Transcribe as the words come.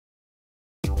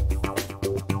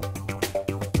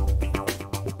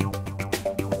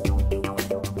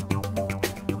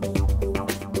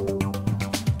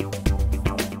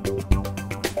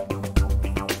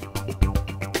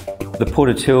The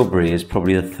Port of Tilbury is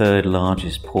probably the third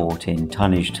largest port in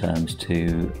tonnage terms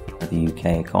to the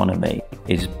UK economy.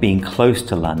 It's being close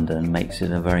to London makes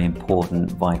it a very important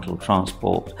vital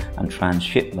transport and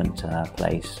transshipment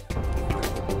place.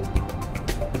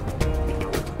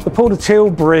 The Port of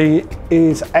Tilbury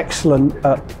is excellent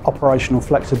at operational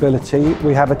flexibility.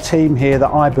 We have a team here that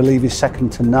I believe is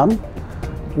second to none.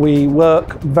 We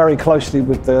work very closely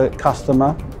with the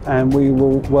customer and we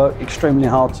will work extremely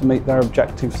hard to meet their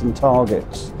objectives and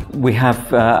targets. We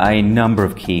have a number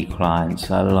of key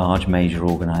clients, large major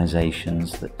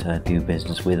organisations that do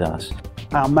business with us.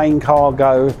 Our main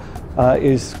cargo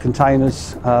is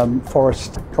containers,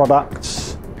 forest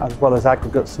products, as well as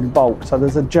aggregates and bulk. So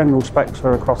there's a general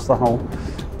spectre across the whole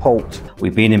port.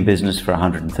 We've been in business for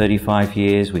 135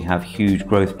 years. We have huge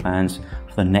growth plans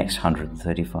for the next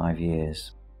 135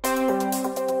 years.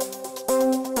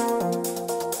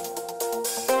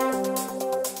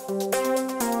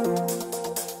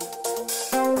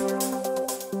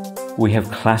 We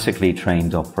have classically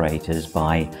trained operators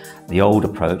by the old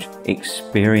approach,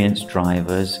 experienced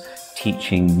drivers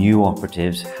teaching new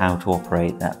operatives how to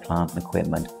operate that plant and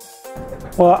equipment.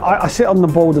 Well, I sit on the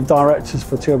board of directors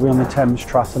for Tilbury-on-the-Thames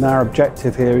Trust, and our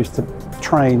objective here is to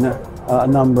train a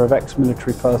number of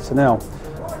ex-military personnel.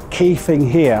 Key thing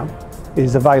here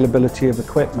is availability of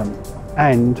equipment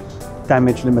and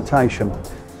damage limitation.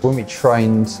 When we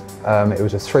trained, it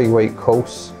was a 3-week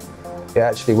course. It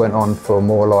actually went on for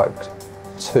more like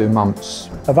 2 months.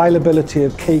 Availability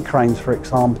of key cranes, for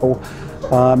example,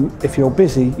 if you're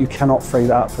busy, you cannot free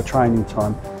that up for training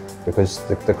time. Because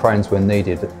the cranes were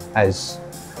needed as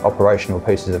operational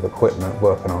pieces of equipment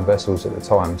working on vessels at the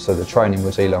time, so the training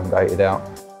was elongated out.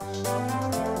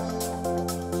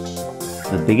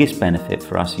 The biggest benefit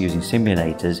for us using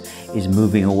simulators is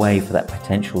moving away from that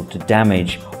potential to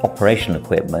damage operational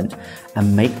equipment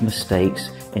and make mistakes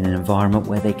in an environment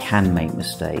where they can make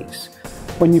mistakes.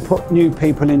 When you put new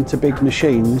people into big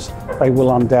machines, they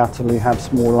will undoubtedly have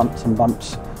small lumps and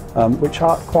bumps, which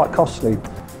are quite costly.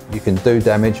 You can do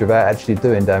damage without actually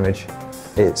doing damage.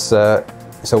 It's a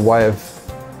way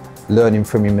of learning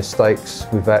from your mistakes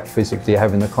without physically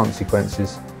having the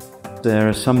consequences. There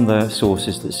are some of the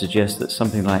sources that suggest that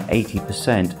something like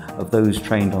 80% of those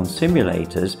trained on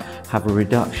simulators have a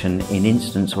reduction in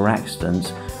incidents or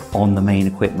accidents on the main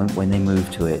equipment when they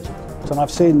move to it. And I've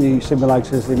seen the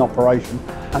simulators in operation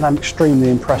and I'm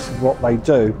extremely impressed with what they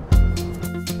do.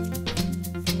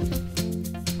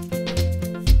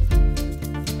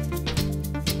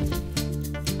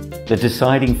 The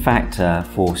deciding factor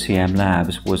for CM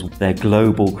Labs was their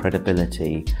global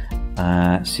credibility.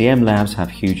 CM Labs have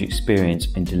huge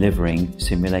experience in delivering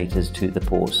simulators to the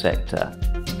port sector.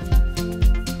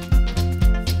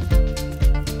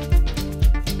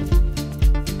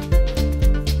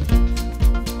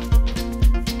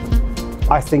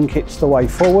 I think it's the way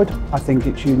forward, I think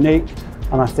it's unique,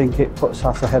 and I think it puts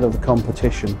us ahead of the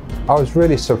competition. I was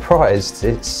really surprised.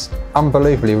 It's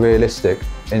unbelievably realistic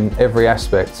in every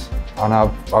aspect, and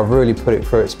I've really put it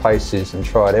through its paces and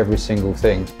tried every single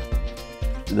thing.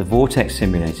 The Vortex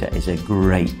simulator is a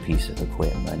great piece of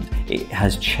equipment. It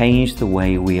has changed the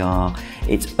way we are.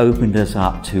 It's opened us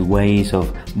up to ways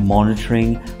of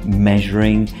monitoring,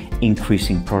 measuring,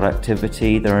 increasing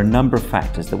productivity. There are a number of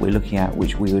factors that we're looking at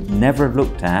which we would never have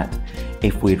looked at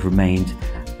if we'd remained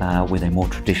with a more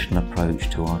traditional approach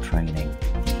to our training.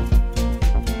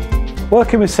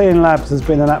 Working with CM Labs has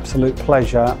been an absolute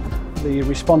pleasure. The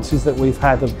responses that we've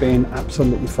had have been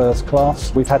absolutely first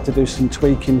class. We've had to do some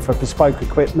tweaking for bespoke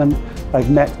equipment. They've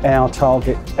met our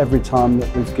target every time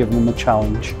that we've given them a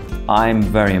challenge. I'm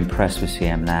very impressed with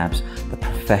CM Labs, the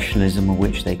professionalism in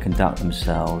which they conduct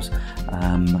themselves,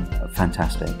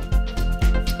 fantastic.